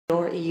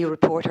Or EU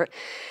reporter.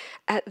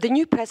 The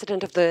new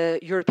president of the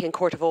European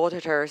Court of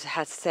Auditors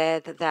has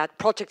said that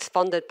projects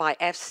funded by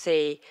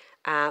EFSI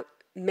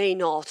may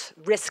not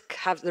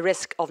have the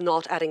risk of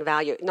not adding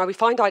value. Now, we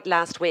found out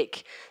last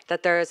week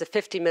that there is a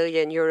 €50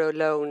 million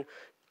loan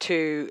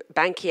to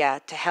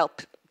Bankia to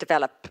help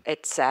develop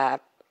its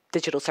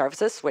digital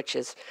services, which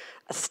is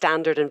a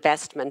standard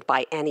investment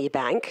by any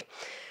bank.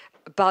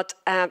 But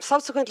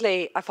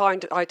subsequently, I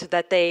found out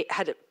that they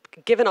had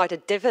given out a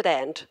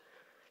dividend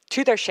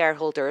to their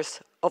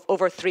shareholders of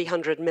over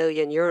 €300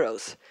 million.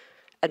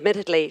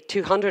 Admittedly,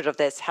 200 of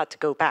this had to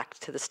go back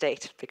to the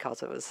state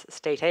because it was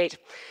state aid.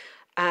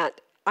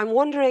 I'm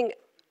wondering,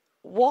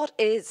 what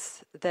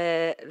is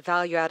the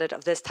value added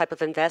of this type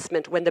of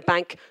investment when the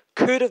bank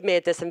could have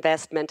made this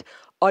investment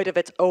out of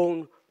its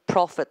own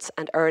profits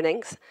and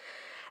earnings?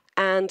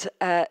 And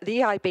the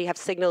EIB have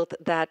signalled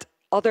that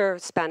other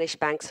Spanish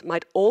banks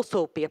might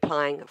also be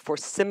applying for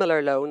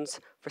similar loans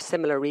for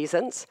similar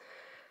reasons.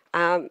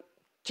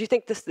 Do you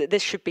think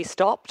this should be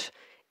stopped?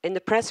 In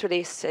the press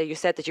release, you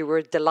said that you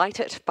were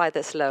delighted by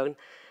this loan.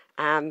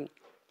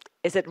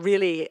 Is it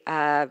really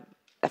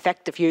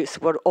effective use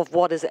of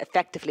what is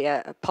effectively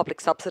a public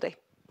subsidy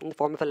in the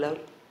form of a loan?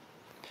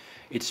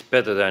 It's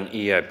better than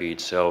EIB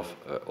itself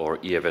or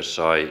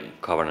EFSI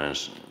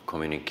governance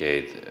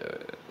communicate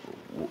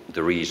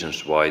the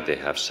reasons why they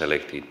have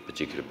selected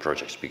particular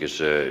projects, because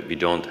we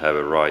don't have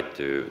a right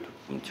to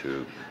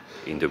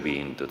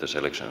intervene to the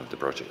selection of the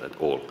project at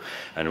all.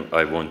 And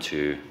I want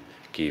to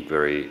keep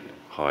very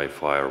high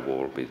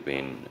firewall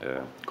between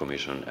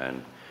Commission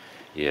and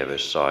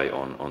EFSI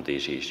on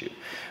this issue.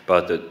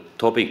 But the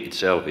topic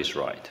itself is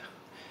right.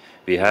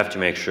 We have to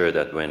make sure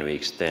that when we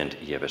extend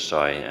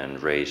EFSI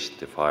and raise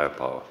the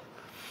firepower,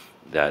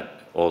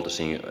 that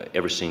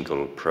every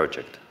single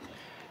project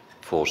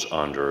falls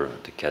under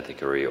the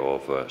category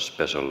of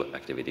special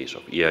activities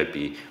of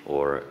EIB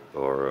or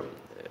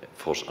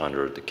falls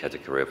under the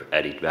category of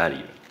added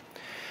value.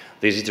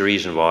 This is the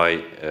reason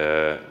why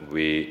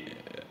we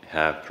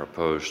have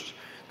proposed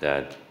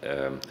that,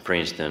 for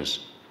instance,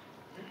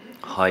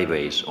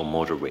 highways or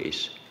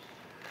motorways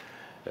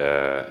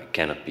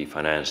cannot be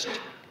financed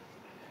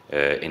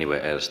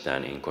anywhere else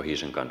than in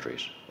cohesion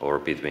countries or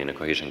between a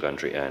cohesion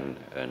country and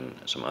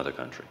some other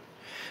country.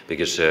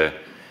 Because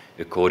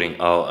according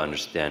to our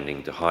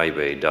understanding, the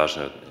highway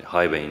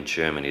in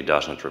Germany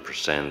does not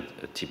represent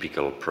a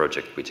typical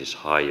project which is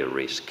higher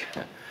risk,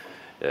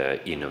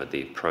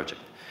 innovative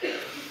project.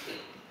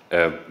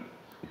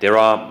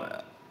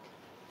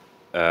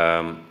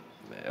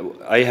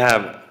 I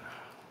have,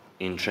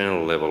 in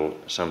general level,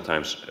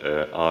 sometimes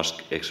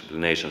asked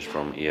explanations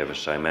from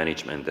EFSI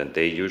management, and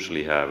they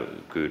usually have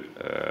good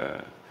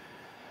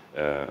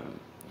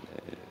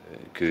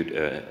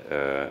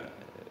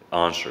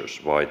answers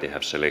why they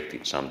have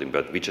selected something.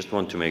 But we just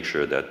want to make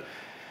sure that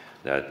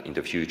in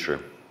the future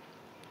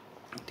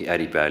the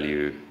added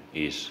value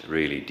is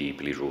really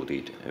deeply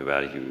rooted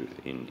value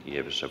in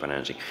EFSI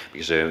financing,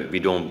 because we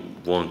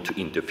don't want to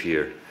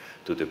interfere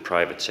to the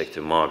private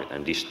sector market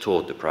and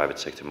distort the private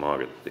sector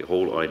market. The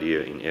whole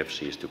idea in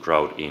EFSI is to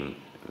crowd in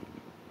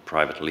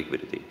private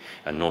liquidity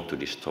and not to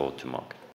distort the market.